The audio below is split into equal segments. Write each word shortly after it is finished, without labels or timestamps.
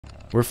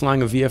We're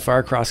flying a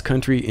VFR cross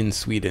country in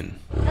Sweden.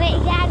 Wait,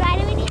 Dad, why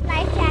do we need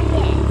life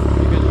jackets?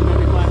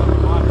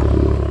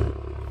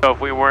 So if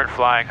we weren't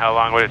flying, how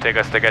long would it take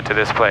us to get to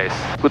this place?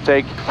 It would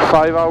take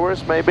 5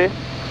 hours maybe.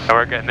 And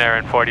we're getting there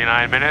in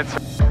 49 minutes.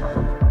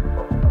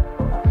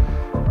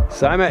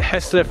 So I'm at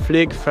Hässlö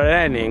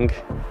Flygförening,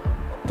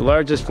 the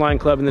largest flying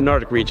club in the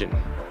Nordic region.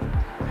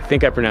 I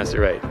think I pronounced it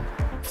right.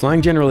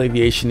 Flying general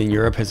aviation in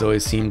Europe has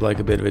always seemed like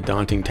a bit of a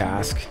daunting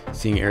task.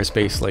 Seeing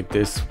airspace like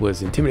this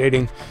was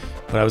intimidating,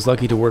 but I was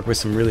lucky to work with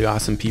some really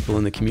awesome people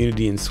in the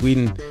community in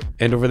Sweden.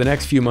 And over the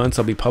next few months,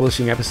 I'll be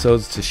publishing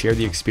episodes to share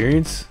the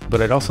experience,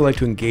 but I'd also like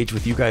to engage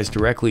with you guys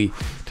directly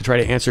to try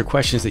to answer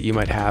questions that you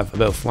might have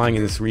about flying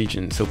in this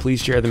region. So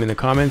please share them in the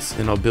comments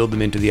and I'll build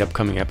them into the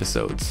upcoming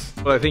episodes.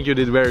 Well, I think you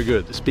did very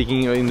good.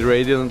 Speaking in the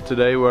radio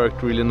today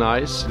worked really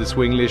nice. The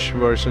Swinglish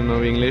version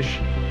of English.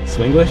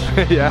 Swinglish?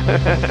 Yeah.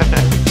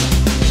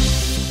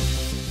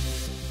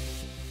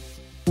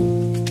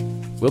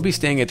 We'll be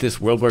staying at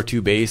this World War II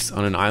base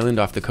on an island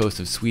off the coast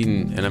of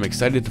Sweden, and I'm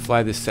excited to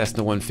fly this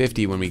Cessna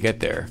 150 when we get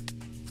there.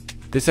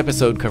 This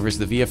episode covers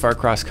the VFR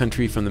cross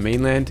country from the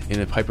mainland in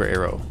a Piper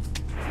Arrow.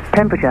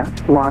 Temperature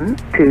 1,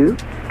 2,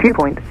 dew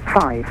point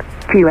 5,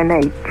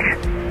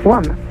 QNH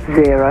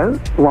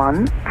 1015.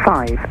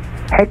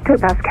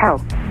 Hectopascal.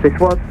 This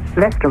was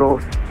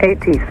Västerås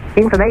 80th.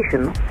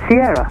 Information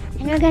Sierra.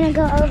 And we're gonna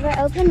go over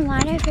open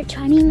water for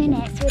 20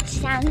 minutes, which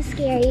sounds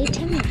scary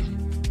to me.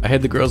 I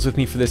had the girls with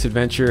me for this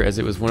adventure as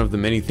it was one of the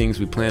many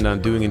things we planned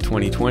on doing in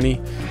 2020.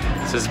 So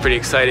this is pretty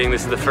exciting.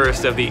 This is the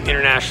first of the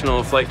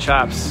International Flight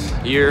Chops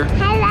year.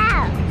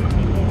 Hello!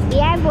 We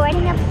are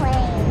boarding a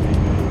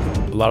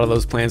plane. A lot of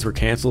those plans were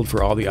canceled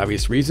for all the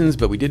obvious reasons,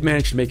 but we did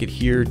manage to make it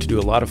here to do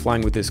a lot of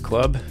flying with this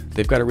club.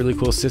 They've got a really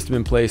cool system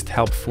in place to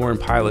help foreign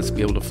pilots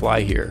be able to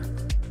fly here.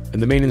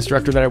 And the main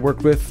instructor that I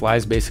worked with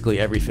flies basically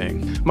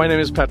everything. My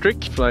name is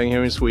Patrick, flying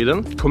here in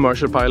Sweden,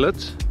 commercial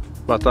pilot,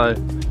 but I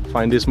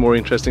find this more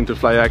interesting to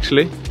fly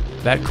actually.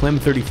 That Clem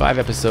 35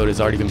 episode has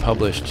already been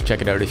published,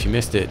 check it out if you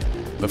missed it.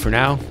 But for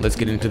now, let's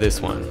get into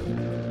this one.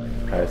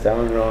 Alright, that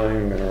one's rolling,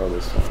 I'm gonna roll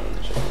this one.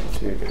 Check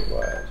 2, get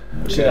wide.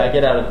 Should I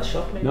get out of the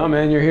shop maybe? No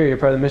man, you're here, you're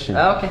part of the mission.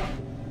 Oh, okay.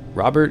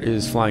 Robert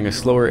is flying a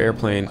slower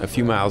airplane a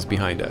few miles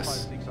behind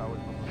us.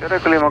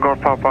 Lima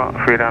Golf Papa,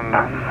 Sweden.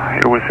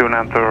 You will soon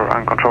enter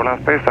uncontrolled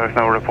airspace. There is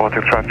no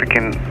reported traffic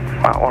in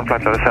on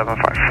flight level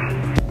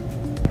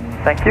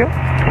 75. Thank you.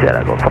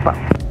 Sierra Golf Papa.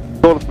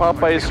 Golf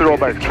Papa is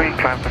Robert.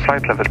 Climb to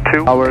flight level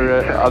 2.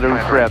 Our other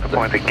friend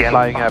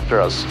flying after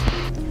us.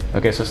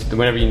 Okay, so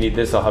whenever you need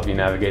this, I'll help you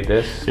navigate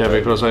this. Yeah,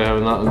 because I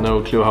have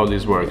no clue how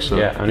this works. So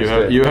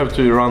yeah, you have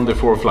to run the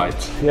 4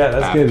 flights. Yeah,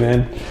 that's good,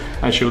 man.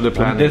 I show the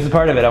plan. This is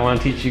part of it. I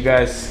want to teach you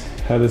guys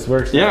how this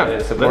works. Yeah,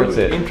 it supports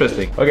it.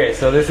 Interesting. Okay,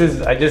 so this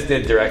is, I just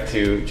did direct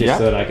to just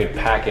so that I could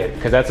pack it.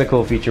 Because that's a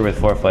cool feature with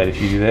ForeFlight.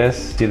 If you do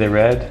this, see the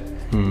red?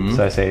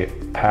 So I say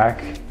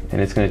pack, and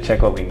it's going to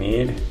check what we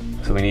need.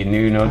 So we need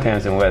new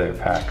NOTAMs and weather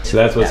pack. So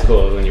that's what's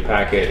cool. When you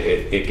pack it,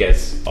 it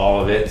gets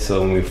all of it. So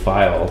when we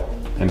file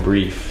and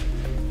brief,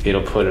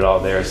 it'll put it all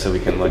there so we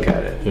can look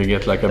at it. You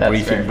get like a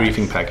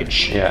briefing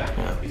package. Yeah.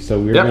 So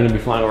we're going to be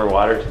flying over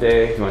water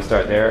today. You want to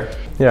start there?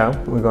 Yeah,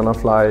 we're gonna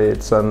fly.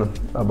 It's an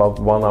about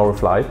 1 hour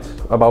flight.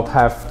 About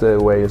half the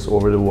way is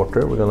over the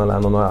water. We're gonna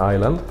land on an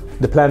island.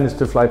 The plan is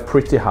to fly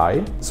pretty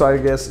high, so I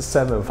guess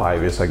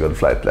 7.5 is a good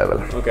flight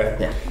level. Okay.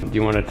 Yeah. Do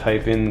you want to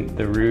type in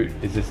the route?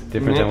 Is this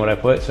different than what I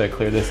put? Should I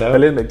clear this out? A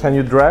little bit. Can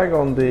you drag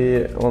on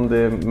the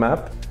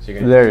map? So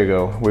there you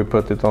go. We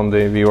put it on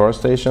the VR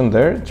station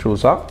there,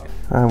 Trosa.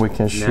 And we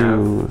can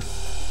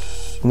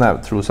choose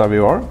nav Trosa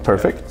VR.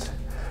 Perfect.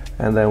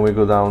 And then we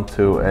go down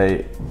to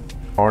a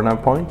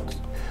RNAV point.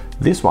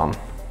 This one.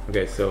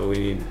 Okay, so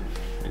we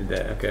need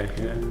that. Okay,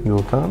 yeah.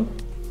 Go down.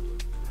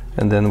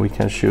 And then we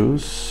can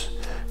choose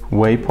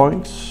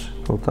waypoints.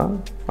 Go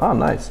down. Ah,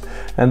 nice.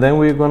 And then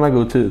we're gonna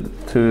go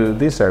to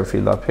this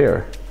airfield up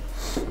here.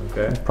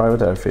 Okay.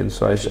 Private airfield.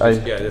 So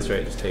yeah, that's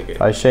right. Just take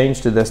it. I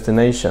changed the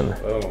destination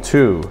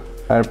to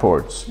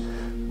airports.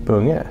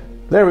 Bunge.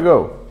 There we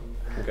go.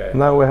 Okay.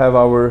 Now we have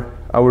our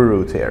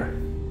route here.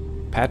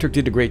 Patrick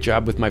did a great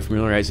job with my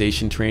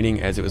familiarization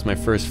training as it was my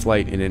first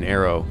flight in an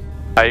Arrow.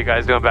 How you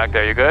guys doing back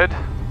there? You good?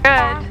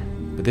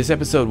 Good. But this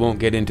episode won't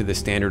get into the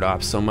standard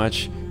ops so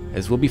much,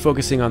 as we'll be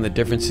focusing on the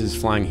differences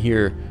flying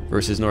here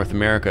versus North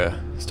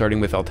America, starting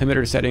with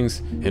altimeter settings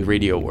and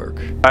radio work.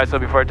 Alright, so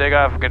before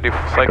takeoff, we're going to do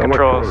flight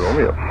controls.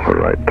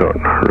 Right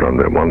turn,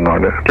 runway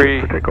 19. 3,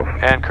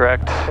 and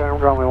correct.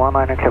 Runway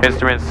 19.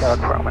 Instruments.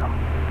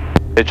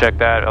 They check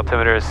that.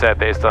 Altimeter is set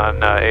based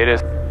on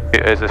ATIS.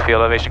 Is this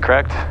field elevation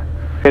correct?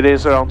 It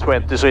is around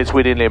 20, so it's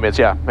within limits,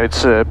 yeah.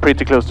 It's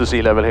pretty close to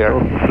sea level here.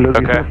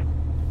 Okay.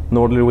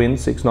 Northerly wind,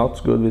 6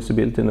 knots, good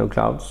visibility, no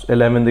clouds.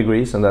 11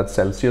 degrees, and that's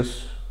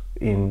Celsius.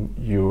 In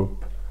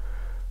Europe,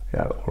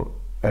 yeah, or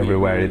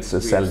everywhere it's a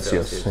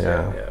Celsius.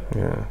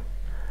 Yeah.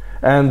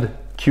 And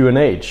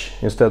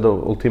QNH instead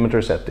of altimeter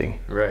setting.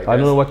 Right. I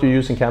don't know what you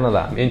use in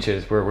Canada.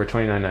 Inches, where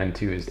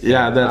 2992 is.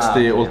 Yeah, that's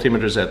the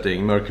altimeter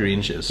setting, mercury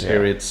inches. Yeah.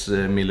 Here it's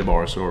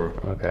millibars or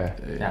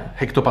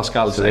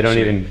hectopascals. So they don't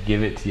even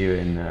give it to you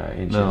in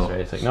inches, No.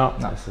 right? It's like, no,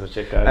 this is what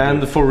you gotta And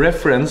do. for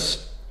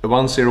reference,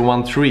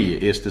 1013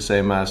 is the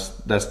same as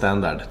the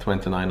standard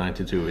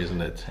 2992,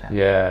 isn't it?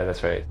 Yeah,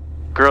 that's right.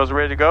 Girls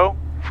ready to go?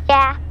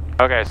 Yeah.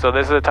 Okay, so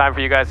this is the time for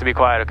you guys to be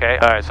quiet, okay?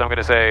 All right, so I'm going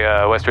to say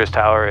Westeros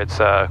Tower. It's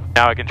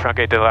now I can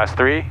truncate to the last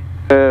three.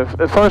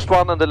 First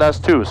one and the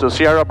last two. So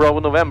Sierra Bravo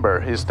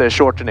November is the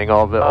shortening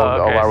of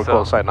our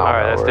call sign now. All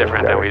right, that's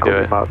different than we do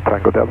it.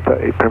 Tango Delta,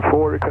 April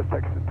 4, request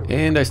exit.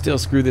 And I still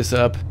screw this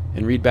up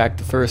and read back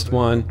the first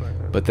one,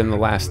 but then the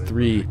last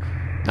three,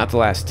 not the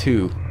last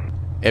two,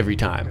 every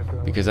time,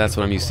 because that's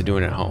what I'm used to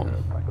doing at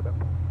home.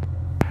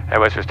 At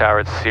Westeros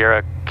Tower, it's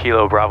Sierra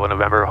Kilo Bravo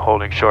November,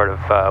 holding short of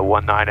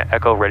 19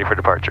 Echo, ready for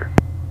departure.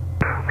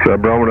 So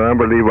Bravo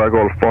November, Levi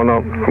Golf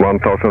Bana,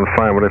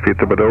 1,500 feet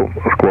to below,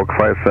 squawk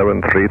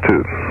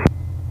 5732.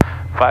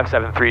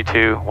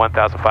 5732,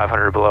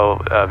 1,500 below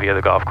via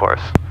the golf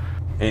course.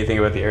 Anything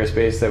about the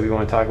airspace that we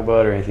want to talk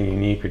about, or anything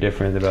unique or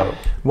different about?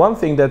 One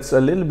thing that's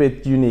a little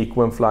bit unique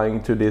when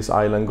flying to this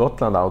island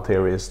Gotland out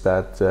here is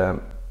that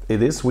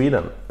it is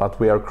Sweden, but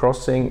we are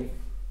crossing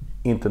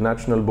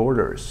international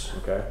borders.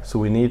 Okay. So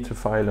we need to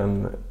file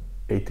an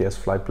ATS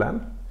flight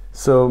plan.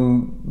 So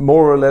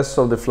more or less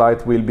of the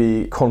flight will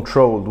be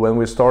controlled. When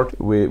we start,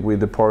 we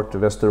depart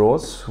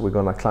Västerås. We're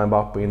gonna climb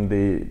up in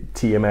the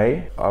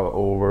TMA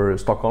over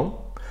Stockholm.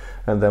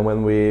 And then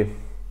when we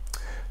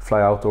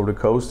fly out over the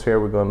coast here,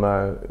 we're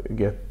gonna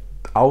get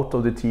out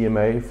of the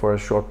TMA for a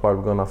short while.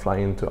 We're gonna fly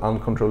into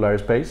uncontrolled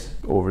airspace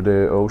over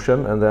the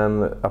ocean, and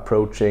then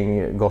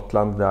approaching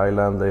Gotland, the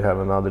island, they have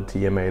another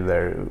TMA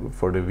there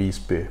for the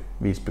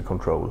Visby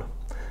control.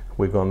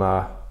 We're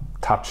gonna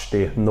touch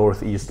the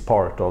northeast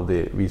part of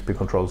the Visby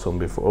control zone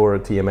before, or a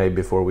TMA,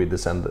 before we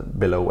descend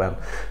below. And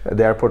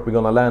the airport we're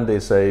gonna land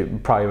is a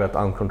private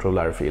uncontrolled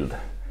airfield.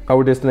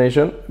 Our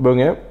destination,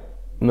 Bunge,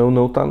 no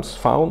NOTAMs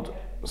found.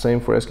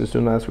 Same for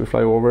Eskilstuna as we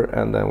fly over,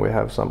 and then we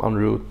have some en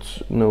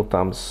route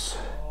NOTAMs.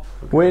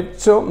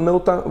 So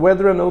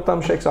weather and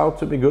NOTAM checks out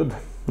to be good.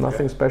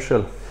 Nothing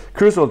special.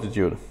 Cruise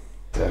altitude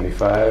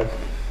 75.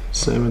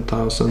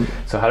 7,000.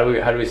 So how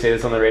do we say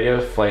this on the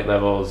radio? Flight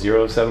level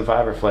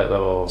 075 or flight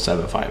level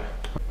 75.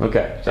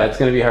 Okay, that's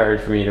going to be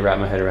hard for me to wrap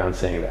my head around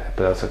saying that,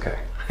 but that's okay.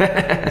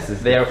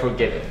 They are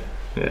forgiving.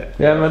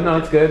 Yeah, but no,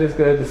 it's good. It's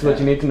good. This is what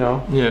you need to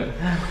know. Yeah.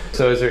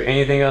 So, is there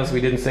anything else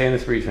we didn't say in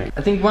this briefing?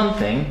 I think one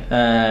thing,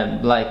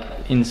 like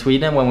in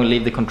Sweden, when we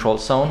leave the control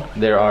zone,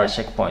 there are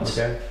checkpoints.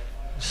 Okay.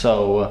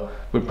 So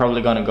we're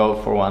probably gonna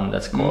go for one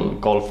that's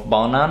called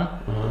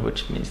Golfbanan,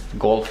 which means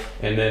golf.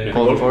 And then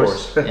golf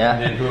course. Yeah.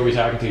 And then who are we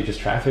talking to? Just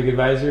traffic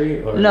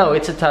advisory? Or? No,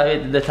 it's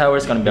the tower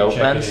is gonna be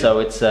open, so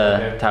it's a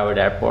Okay. towered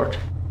airport.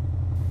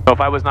 So if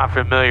I was not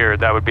familiar,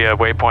 that would be a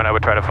waypoint I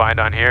would try to find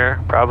on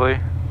here, probably.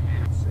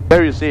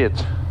 There you see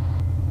it.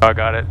 Oh, I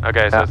got it.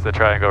 Okay, so it's the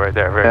triangle right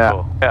there. Very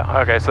cool.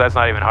 Yeah, okay, so that's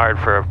not even hard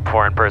for a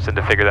foreign person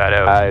to figure that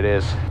out. It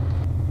is.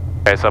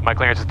 Okay, so my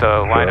clearance is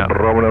to line up.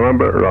 Bravo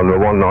November, runway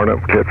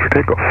 19, clear for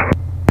takeoff.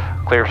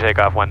 Clear for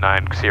takeoff,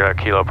 19, Sierra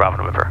Kilo Bravo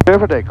November. Clear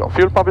for takeoff.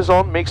 Fuel pump is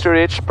on, mixture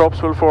rich, props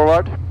full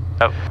forward.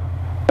 Oh.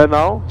 And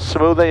now,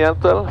 smooth and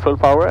gentle, full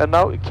power. And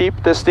now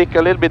keep the stick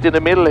a little bit in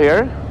the middle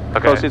here,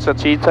 because it's a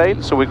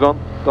T-tail, so we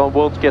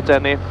won't get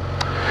any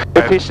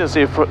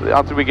efficiency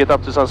until we get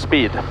up to some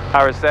speed.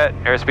 Power set,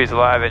 airspeed's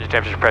alive, engine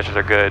temperature pressures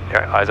are good,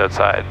 eyes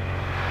outside.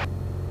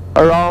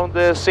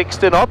 Around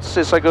 60 knots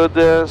is a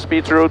good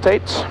speed to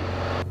rotate.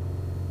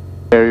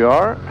 There you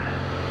are.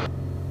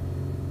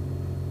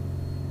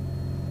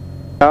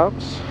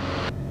 Comes.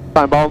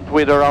 Time bound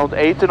with around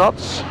 80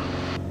 knots.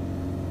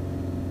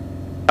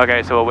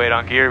 Okay, so we'll wait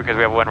on gear because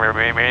we have one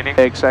remaining.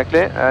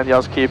 Exactly, and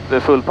just keep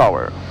the full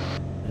power.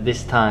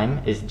 This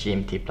time is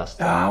GMT plus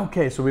 2.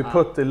 Okay, so we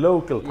put the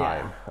local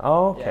time.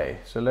 Okay,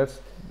 so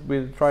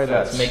we'll try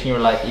that. It's making your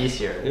life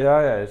easier.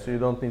 Yeah, so you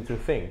don't need to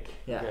think.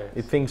 Yeah.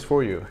 It thinks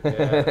for you.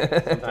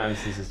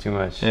 Sometimes this is too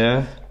much.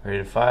 Yeah. Ready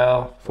to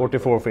file.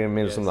 44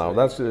 minutes from now,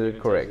 that's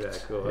correct.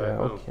 Exactly.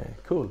 Yeah, okay,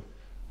 cool.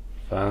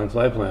 File and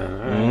flight plan,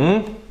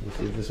 alright. Let's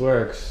see if this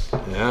works.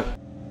 Yeah.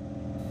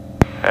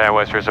 And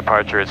Westeros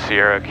departure at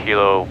Sierra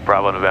Kilo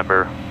Bravo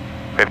November,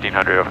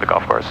 1500 over the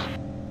golf course.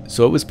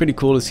 So it was pretty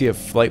cool to see a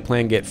flight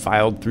plan get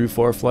filed through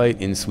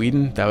ForeFlight in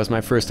Sweden. That was my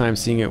first time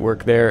seeing it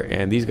work there,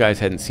 and these guys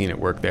hadn't seen it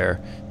work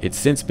there. It's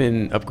since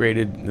been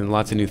upgraded and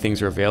lots of new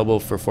things are available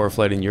for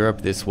ForeFlight in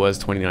Europe. This was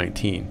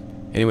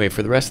 2019. Anyway,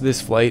 for the rest of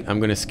this flight, I'm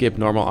going to skip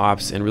normal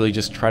ops and really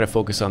just try to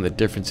focus on the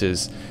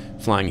differences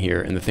flying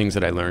here and the things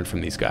that I learned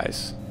from these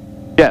guys.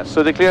 Yeah,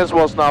 so the clearance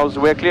was now,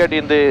 so we're cleared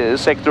in the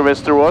sector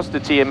Västerås, the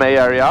TMA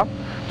area,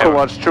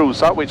 towards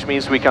Trosa, which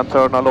means we can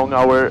turn along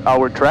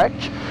our track,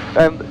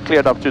 and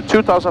cleared up to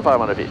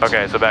 2,500 feet.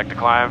 Okay, so back to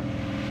climb.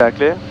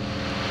 Exactly.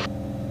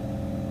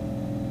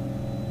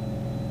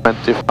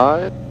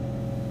 25.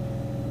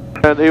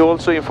 And he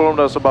also informed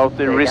us about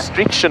the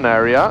restriction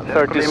area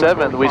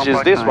 37, which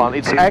is this one.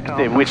 It's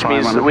active, which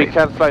means we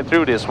can't fly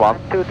through this one.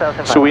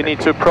 So we need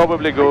to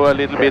probably go a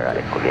little bit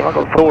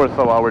north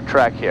of our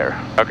track here.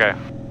 Okay.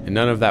 And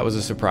none of that was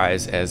a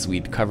surprise, as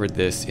we'd covered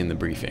this in the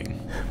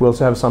briefing. We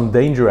also have some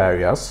danger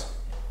areas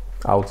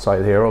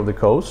outside here of the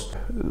coast,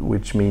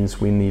 which means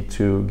we need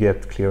to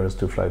get clearance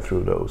to fly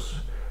through those.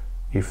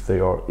 If they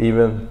are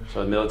even...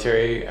 So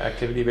military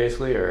activity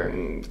basically, or?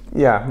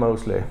 Yeah,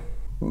 mostly.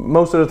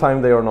 Most of the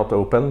time they are not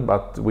open,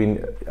 but we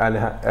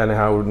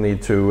anyhow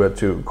need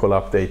to call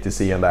up the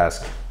ATC and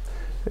ask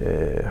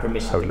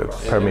how it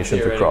looks. Permission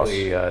to cross.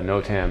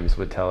 NOTAMs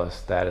would tell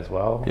us that as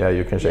well. Yeah,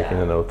 you can check in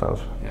the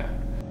NOTAMs. Yeah.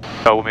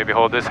 So we'll maybe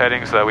hold this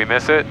heading so that we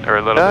miss it, or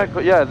a little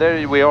bit? Yeah,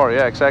 there we are,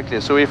 yeah, exactly.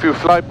 So if you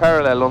fly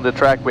parallel on the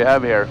track we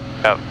have here,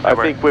 I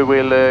think we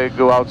will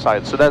go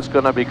outside, so that's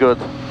gonna be good.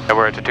 And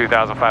we're at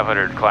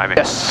 2,500 climbing.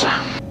 Yes.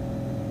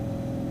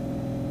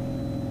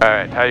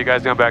 Alright, how you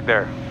guys doing back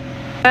there?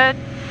 Good.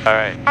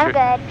 Alright. I'm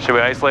good. Should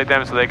we isolate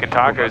them so they can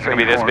talk, or is it going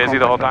to be this busy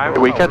the whole time?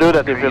 We can do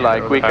that if you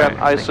like. We can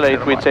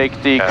isolate, we take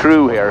the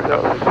crew here.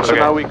 So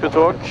now we could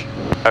talk.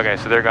 Okay,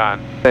 so they're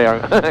gone. They are,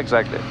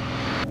 exactly.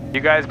 You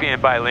guys being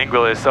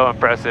bilingual is so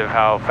impressive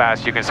how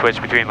fast you can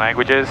switch between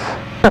languages.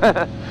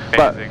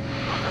 Amazing.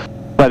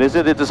 But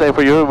isn't it the same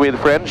for you with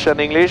French and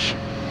English?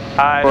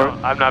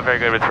 I'm not very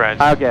good with French.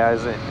 Okay, I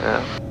see.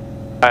 Yeah.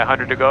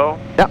 100 to go?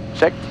 Yeah,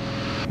 check.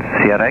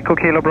 Sierra Echo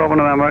Kilo Bravo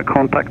November,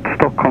 contact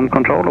Stockholm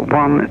Control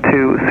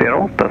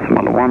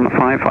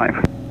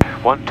 120.155.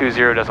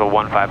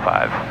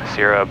 120.155,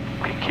 Sierra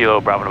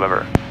Kilo Bravo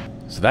November.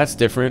 So that's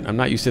different. I'm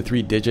not used to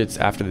 3 digits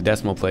after the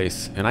decimal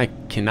place, and I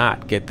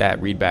cannot get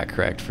that readback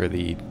correct for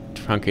the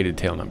truncated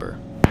tail number.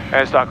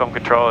 And Stockholm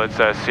Control, it's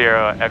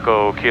Sierra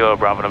Echo Kilo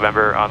Bravo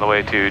November on the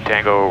way to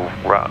Tango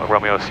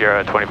Romeo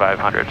Sierra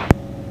 2500.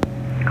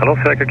 Hello,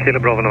 Sierra Echo Kilo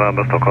Bravo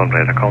November, Stockholm,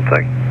 radar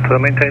contact.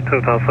 Maintain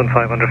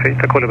 2,500 feet.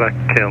 I'll call you back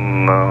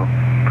in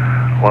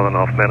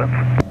 1.5 minutes.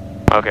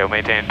 Okay, we'll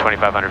maintain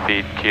 2,500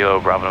 feet, Kilo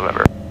Bravo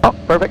November. Oh,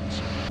 perfect.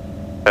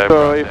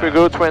 So if we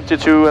go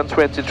 22 and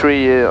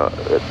 23,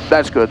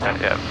 that's good.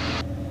 Yeah.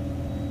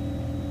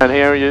 And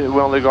here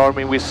on the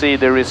Garmin we see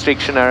the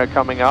restriction area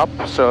coming up.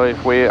 So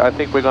if I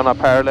think we're gonna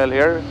parallel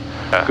here,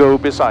 go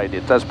beside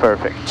it. That's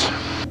perfect.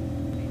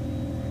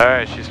 All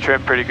right, she's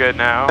trimmed pretty good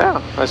now.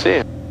 Yeah, I see.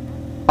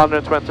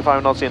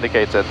 125 knots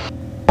indicated.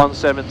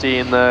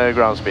 117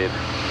 ground speed.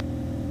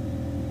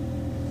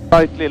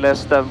 Slightly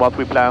less than what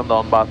we planned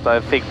on, but I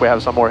think we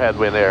have some more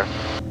headwind here.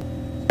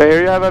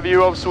 Here you have a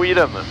view of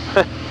Sweden.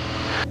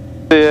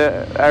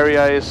 The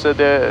area is the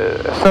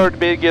 3rd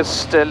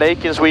biggest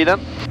lake in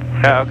Sweden.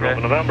 Yeah, okay.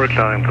 Bravo November,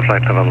 climb to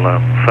flight level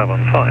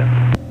 75.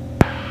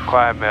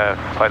 Climb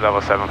flight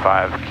level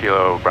 75,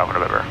 Kilo Bravo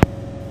November.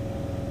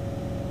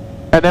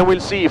 And then we'll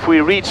see if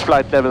we reach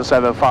flight level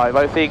 75.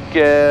 I think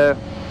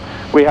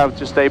we have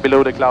to stay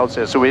below the clouds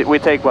here, so we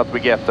take what we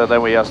get and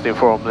then we just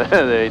inform the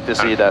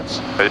ATC that.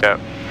 Yeah.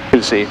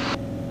 We'll see.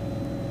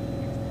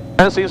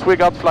 And since we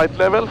got flight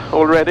level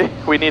already,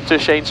 we need to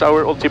change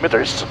our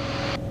altimeters.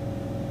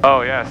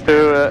 Oh yes.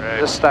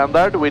 To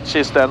standard, which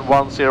is then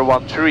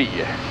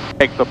 1013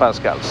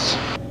 hectopascals.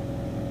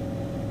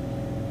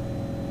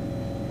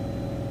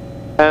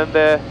 And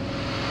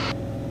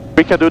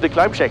we can do the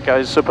climb check.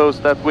 I suppose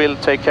that will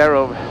take care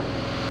of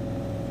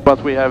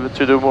what we have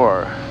to do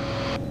more.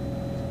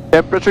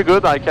 Temperature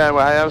good. I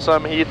have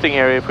some heating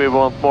here if we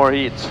want more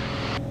heat.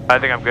 I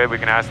think I'm good. We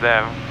can ask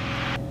them.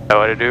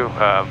 What to do?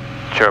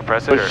 Should I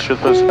press it? Or? Should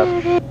push that.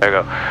 There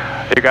you go.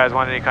 You guys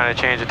want any kind of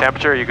change of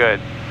temperature? Are you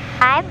good?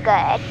 I'm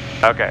good.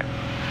 Okay.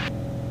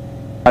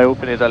 I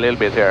open it a little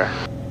bit here.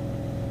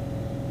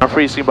 I'm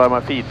freezing by my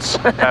feet.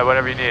 Yeah,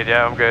 whatever you need.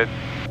 Yeah, I'm good.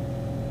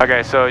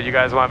 Okay, so you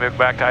guys want me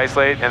back to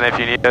isolate, and if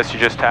you need us, you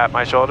just tap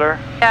my shoulder?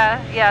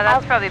 Yeah,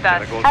 that's probably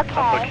best. Okay.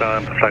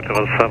 Climb to flight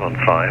level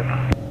 75.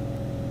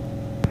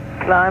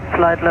 Climb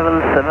flight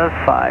level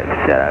 75,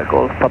 Sierra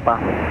Golf Papa.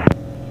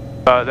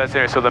 That's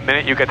it. So the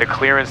minute you get the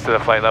clearance to the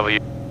flight level, you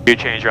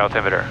change your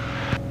altimeter.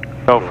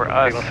 So for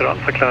us,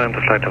 climb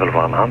to flight level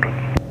 100.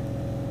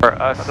 For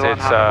us,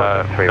 it's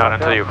not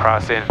until you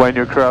cross in. When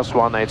you cross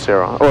 180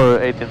 or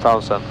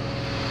 18,000.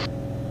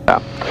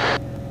 Yeah.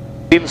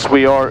 Since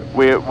we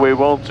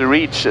won't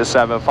reach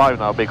 75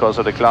 now because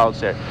of the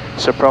clouds here,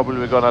 so probably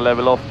we're gonna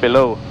level off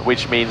below,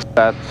 which means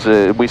that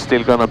we're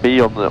still gonna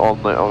be on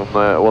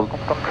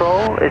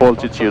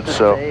altitude.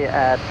 So.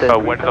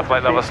 When did the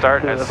flight level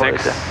start? At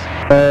 6.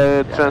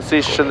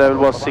 Transition level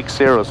was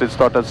 60, so it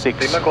started at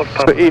 6. So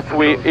if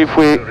we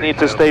need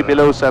to stay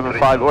below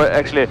 75, or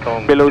actually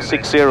below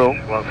 60,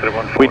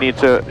 we need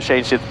to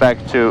change it back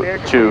to the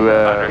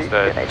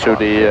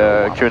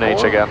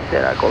QNH again.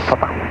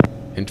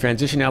 And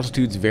transition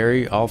altitudes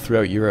vary all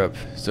throughout Europe,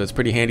 so it's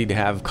pretty handy to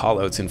have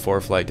callouts in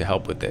ForeFlight to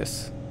help with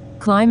this.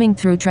 Climbing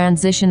through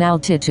transition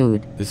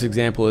altitude. This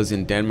example is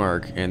in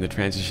Denmark, and the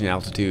transition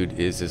altitude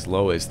is as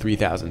low as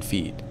 3,000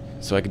 feet.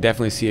 So I could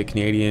definitely see a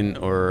Canadian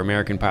or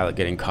American pilot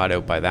getting caught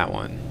out by that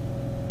one.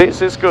 This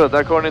is good.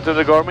 According to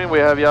the Garmin, we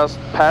have just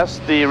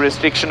passed the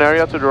restriction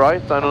area to the right.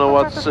 I don't know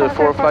what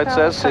 4flight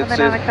says. It's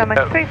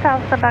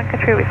 3000 Anchor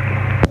 3 Whiskey.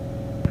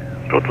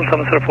 Rotor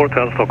 704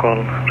 to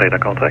Stockholm, radar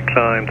contact,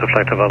 climb to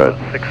flight level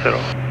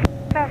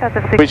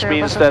 60. Which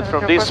means that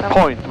from this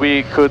point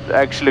we could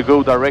actually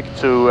go direct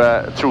to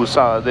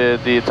Trosa,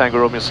 the Tango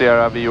Romeo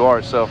Sierra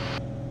VUR. So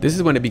this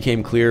is when it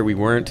became clear we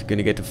weren't going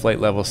to get to flight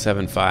level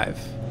 75.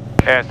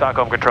 Yeah,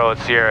 Stockholm Control,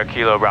 it's Sierra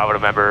Kilo Bravo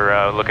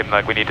November, looking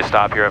like we need to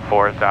stop here at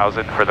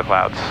 4,000 for the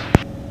clouds.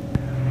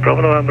 Bravo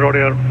November,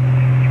 Roger.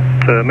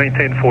 To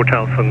maintain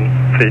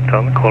 4,000 feet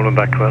and call me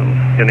back when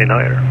you need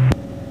higher.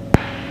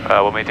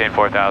 We'll maintain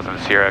 4,000,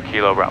 Sierra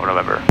Kilo Bravo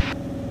November.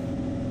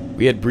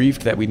 We had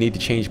briefed that we need to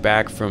change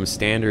back from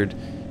standard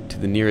to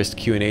the nearest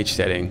QNH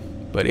setting,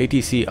 but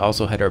ATC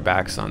also had our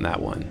backs on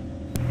that one.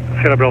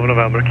 Sierra Bravo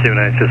November,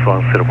 QNH is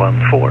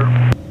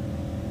 1014.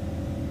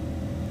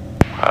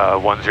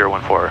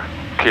 1014,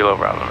 Kilo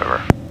Bravo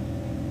November.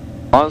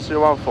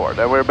 1014,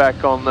 then we're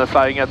back on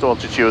flying at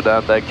altitude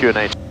and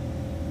QNH.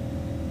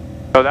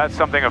 So that's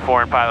something a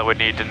foreign pilot would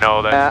need to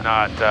know. That's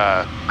not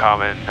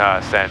common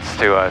sense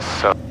to us.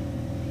 So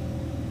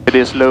it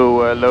is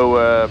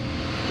low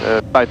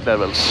flight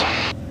levels.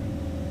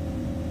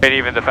 And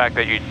even the fact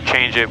that you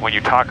change it when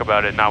you talk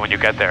about it, not when you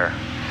get there.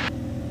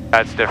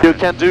 That's different. You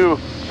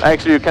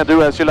can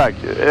do as you like.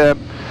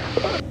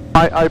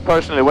 I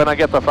personally, when I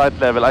get the flight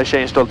level, I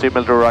change the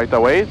altimeter right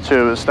away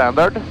to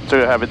standard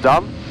to have it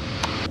done.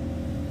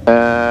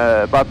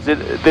 But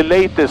the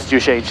latest you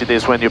change it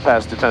is when you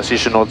pass the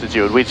transition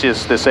altitude, which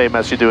is the same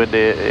as you do in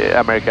the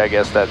America, I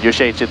guess, that you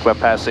change it when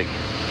passing.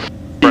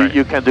 Right.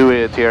 You can do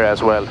it here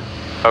as well.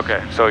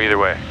 Okay, so either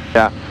way.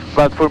 Yeah,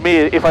 but for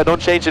me, if I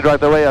don't change it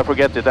right away, I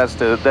forget it. That's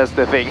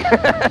the thing.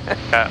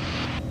 Yeah.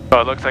 So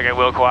it looks like it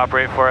will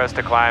cooperate for us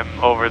to climb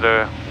over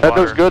the water. That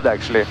looks good,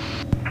 actually.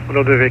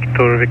 Då du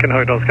Victor, vilken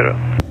höjd önskar du?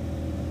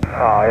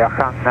 Ja, jag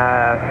kan...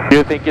 Do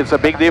you think it's a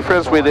big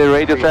difference with the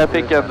radio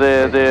traffic and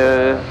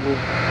the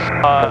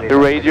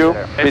radio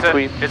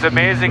between? It's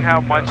amazing how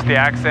much the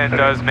accent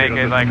does make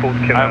it like.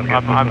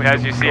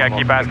 As you see, I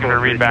keep asking for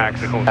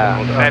readbacks.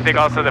 And I think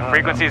also the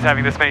frequencies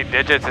having this many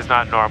digits is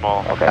not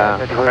normal.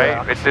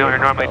 Right? It's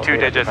normally 2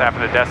 digits after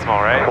the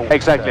decimal, right?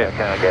 Exactly.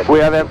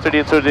 We have entered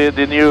into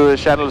the new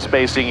channel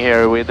spacing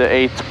here with the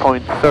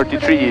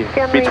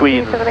 8.33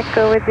 between.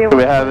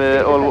 We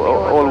have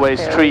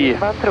always 3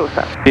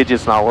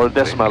 digits now, or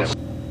decimals.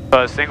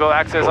 Single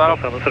axis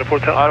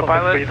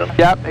autopilot?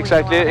 Yeah,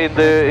 exactly, in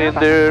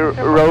the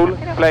roll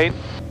plane,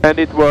 and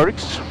it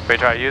works. We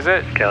try to use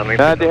it?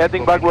 The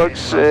heading bug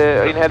works,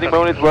 in heading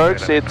mode it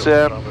works, it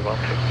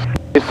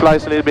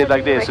flies a little bit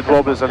like this, it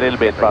wobbles a little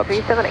bit, but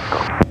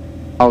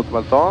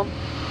autopilot on,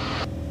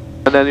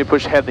 and then you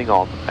push heading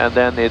on, and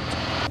then it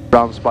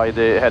runs by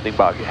the heading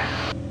bug.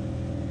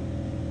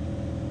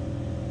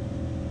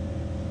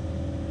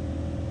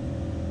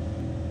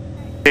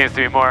 Seems to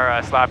be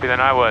more sloppy than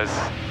I was.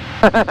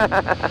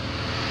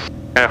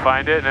 Gonna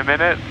find it in a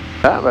minute?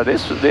 Yeah, but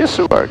this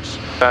works.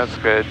 That's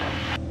good.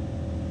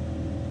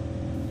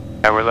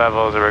 And we're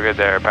level, so we're good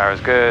there. Power's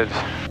good.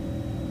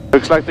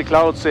 Looks like the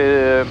clouds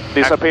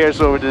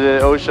disappears over the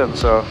ocean,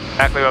 so...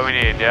 Exactly what we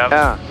need, yep.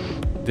 Yeah.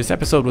 This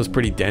episode was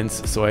pretty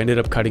dense, so I ended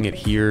up cutting it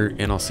here,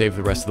 and I'll save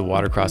the rest of the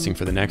water crossing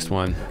for the next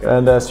one.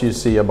 And as you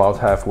see, about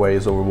halfway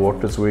is over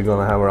water, so we're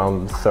gonna have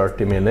around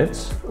 30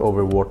 minutes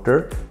over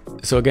water.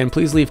 So again,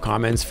 please leave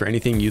comments for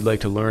anything you'd like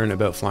to learn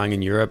about flying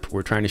in Europe.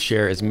 We're trying to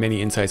share as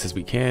many insights as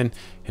we can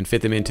and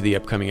fit them into the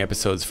upcoming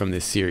episodes from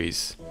this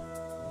series.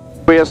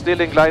 We are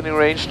still in gliding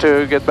range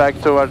to get back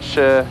towards...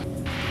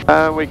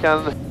 we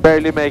can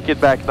barely make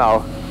it back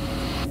now.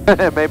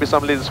 Maybe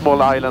some little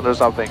small island or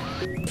something.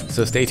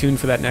 So stay tuned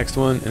for that next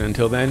one, and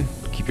until then,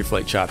 keep your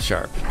flight chops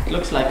sharp.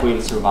 Looks like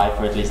we'll survive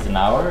for at least an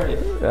hour.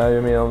 Yeah,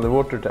 you mean on the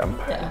water temp?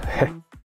 Yeah.